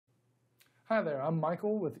Hi there, I'm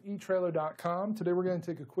Michael with etrailer.com. Today we're going to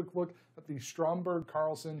take a quick look at the Stromberg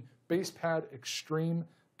Carlson Base Pad Extreme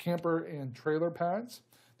camper and trailer pads.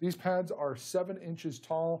 These pads are 7 inches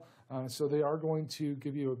tall, so they are going to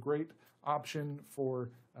give you a great option for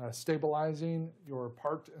stabilizing your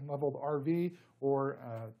parked and leveled RV, or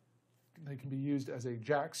they can be used as a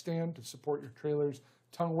jack stand to support your trailer's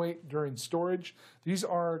tongue weight during storage. These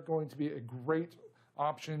are going to be a great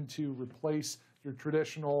option to replace your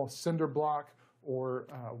traditional cinder block or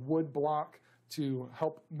wood block to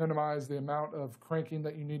help minimize the amount of cranking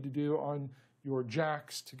that you need to do on your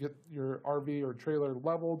jacks to get your RV or trailer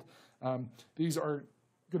leveled. These are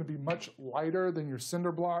going to be much lighter than your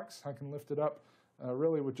cinder blocks. I can lift it up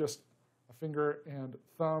really with just a finger and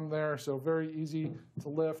thumb there, so very easy to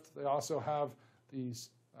lift. They also have these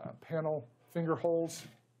panel finger holes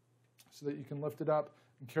so that you can lift it up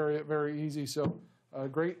and carry it very easy. So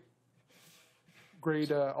great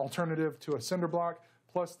alternative to a cinder block.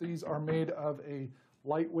 Plus, these are made of a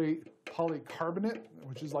lightweight polycarbonate,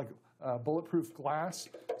 which is like bulletproof glass.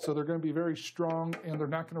 So they're going to be very strong, and they're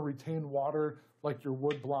not going to retain water like your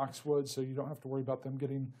wood blocks would, so you don't have to worry about them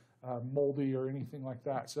getting moldy or anything like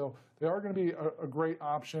that. So they are going to be a great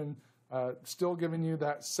option, still giving you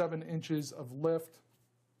that 7 inches of lift,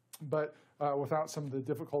 but without some of the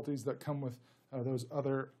difficulties that come with those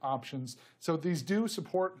other options. So these do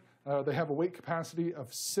support, they have a weight capacity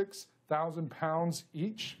of 6,000 pounds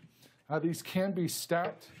each. These can be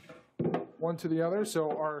stacked one to the other,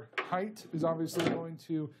 so our height is obviously going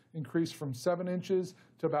to increase from 7 inches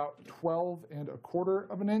to about 12¼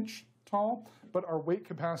 of an inch tall, but our weight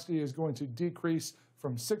capacity is going to decrease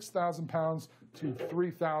from 6,000 pounds to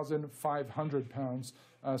 3,500 pounds.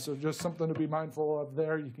 So just something to be mindful of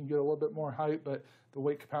there. You can get a little bit more height, but the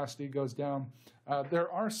weight capacity goes down.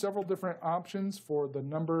 There are several different options for the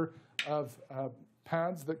number of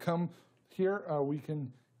pads that come here. We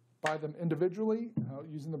can buy them individually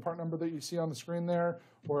using the part number that you see on the screen there,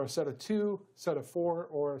 or a set of 2, set of 4,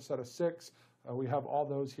 or a set of 6. We have all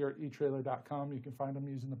those here at etrailer.com. You can find them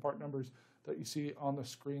using the part numbers that you see on the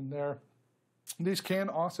screen there. These can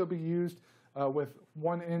also be used with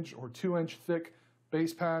 1 inch or 2 inch thick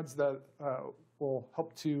base pads that will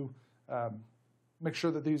help to make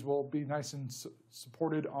sure that these will be nice and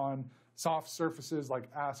supported on soft surfaces like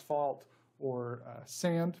asphalt or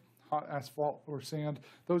sand, hot asphalt or sand.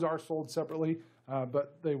 Those are sold separately,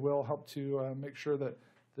 but they will help to make sure that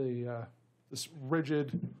this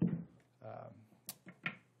rigid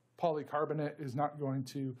polycarbonate is not going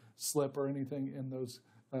to slip or anything in those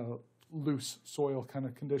loose soil kind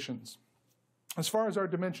of conditions. As far as our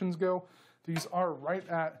dimensions go, these are right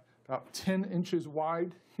at about 10 inches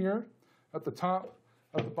wide here at the top.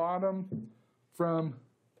 At the bottom, from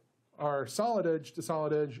our solid edge to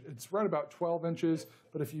solid edge, it's right about 12 inches,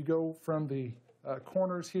 but if you go from the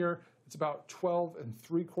corners here, it's about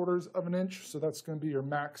 12¾ of an inch, so that's going to be your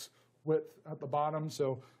max width at the bottom,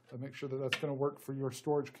 so make sure that that's going to work for your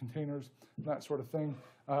storage containers and that sort of thing.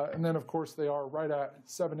 And then, of course, they are right at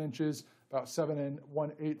 7 inches, about 7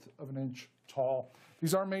 1/8 of an inch tall.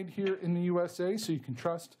 These are made here in the USA, so you can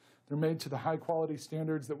trust they're made to the high quality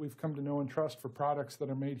standards that we've come to know and trust for products that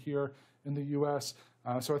are made here in the US.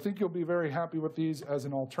 So I think you'll be very happy with these as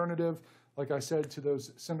an alternative, like I said, to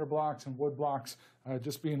those cinder blocks and wood blocks,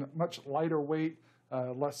 just being much lighter weight,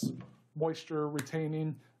 less moisture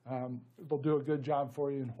retaining. They'll do a good job for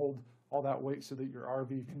you and hold all that weight so that your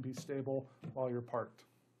RV can be stable while you're parked.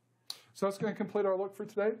 So that's going to complete our look for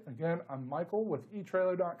today. Again, I'm Michael with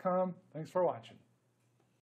etrailer.com. Thanks for watching.